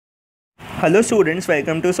Hello students,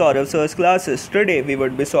 welcome to Saurav Sir's classes. Today we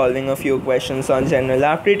would be solving a few questions on general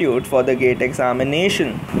aptitude for the GATE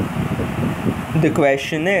examination. The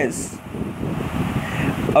question is,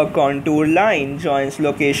 a contour line joins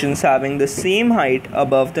locations having the same height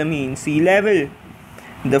above the mean sea level.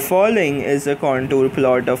 The following is a contour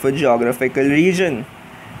plot of a geographical region.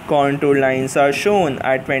 Contour lines are shown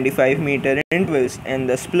at 25-meter intervals in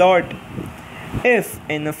this plot. If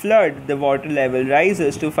in a flood the water level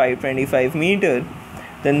rises to 525 meter,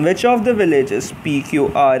 then which of the villages P, Q,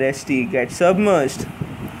 R, S, T gets submerged?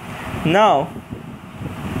 Now,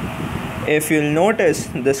 if you'll notice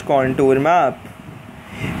this contour map,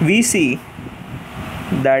 we see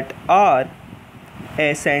that R,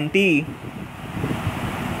 S and T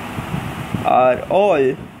are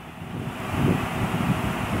all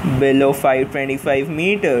below 525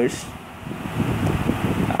 meters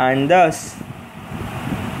and thus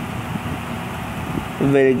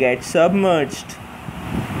will get submerged.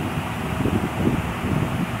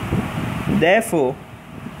 Therefore,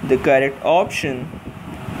 the correct option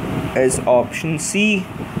is option C.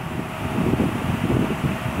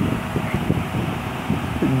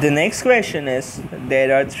 The next question is,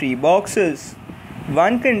 there are three boxes.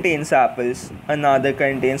 One contains apples, another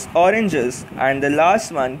contains oranges, and the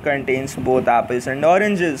last one contains both apples and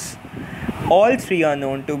oranges. All three are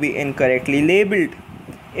known to be incorrectly labeled.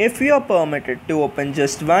 If you are permitted to open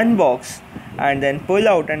just one box and then pull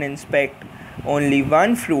out and inspect only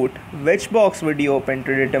one fruit, which box would you open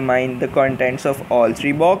to determine the contents of all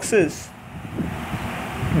three boxes?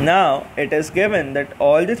 Now, it is given that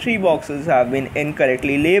all the three boxes have been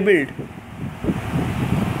incorrectly labeled.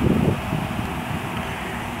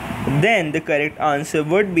 Then the correct answer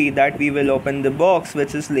would be that we will open the box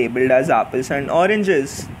which is labeled as apples and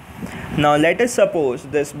oranges. Now let us suppose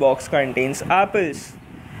this box contains apples.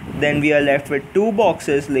 Then we are left with two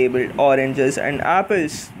boxes labeled oranges and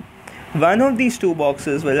apples. One of these two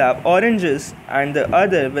boxes will have oranges and the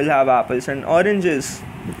other will have apples and oranges.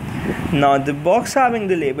 Now the box having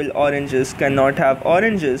the label oranges cannot have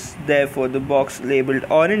oranges, therefore the box labeled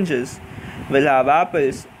oranges will have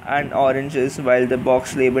apples and oranges, while the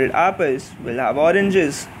box labeled apples will have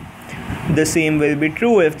oranges. The same will be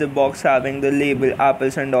true if the box having the label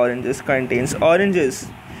apples and oranges contains oranges.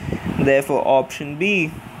 Therefore option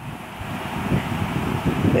B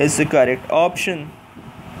is the correct option.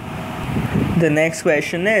 The next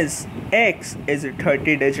question is, X is a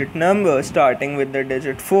 30-digit number starting with the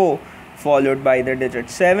digit 4 followed by the digit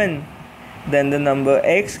 7. Then the number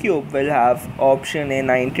X cube will have option A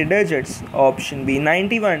 90 digits, option B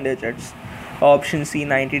 91 digits, option C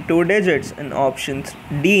 92 digits and option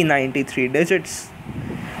D 93 digits.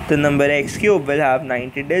 The number X cube will have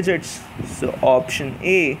 90 digits, so option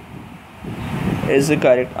A is the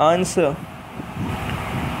correct answer.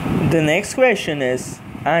 The next question is,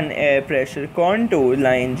 an air pressure contour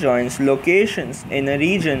line joins locations in a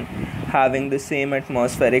region having the same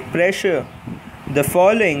atmospheric pressure. The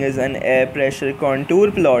following is an air pressure contour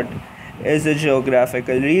plot is a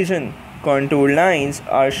geographical region. Contour lines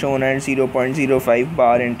are shown at 0.05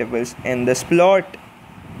 bar intervals in this plot.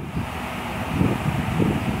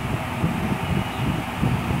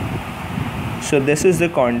 So this is the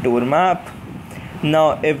contour map.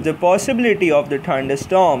 Now if the possibility of the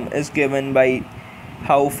thunderstorm is given by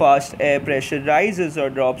how fast air pressure rises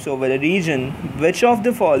or drops over a region, which of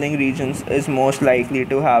the following regions is most likely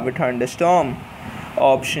to have a thunderstorm?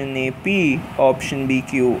 Option A P, option B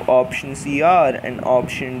Q, option C R and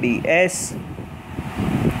option D S.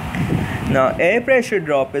 Now air pressure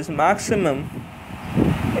drop is maximum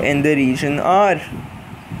in the region R.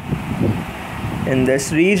 In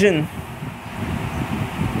this region,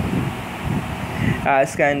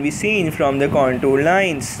 as can be seen from the contour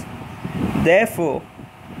lines. Therefore,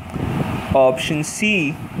 option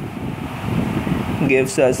C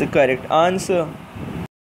gives us the correct answer.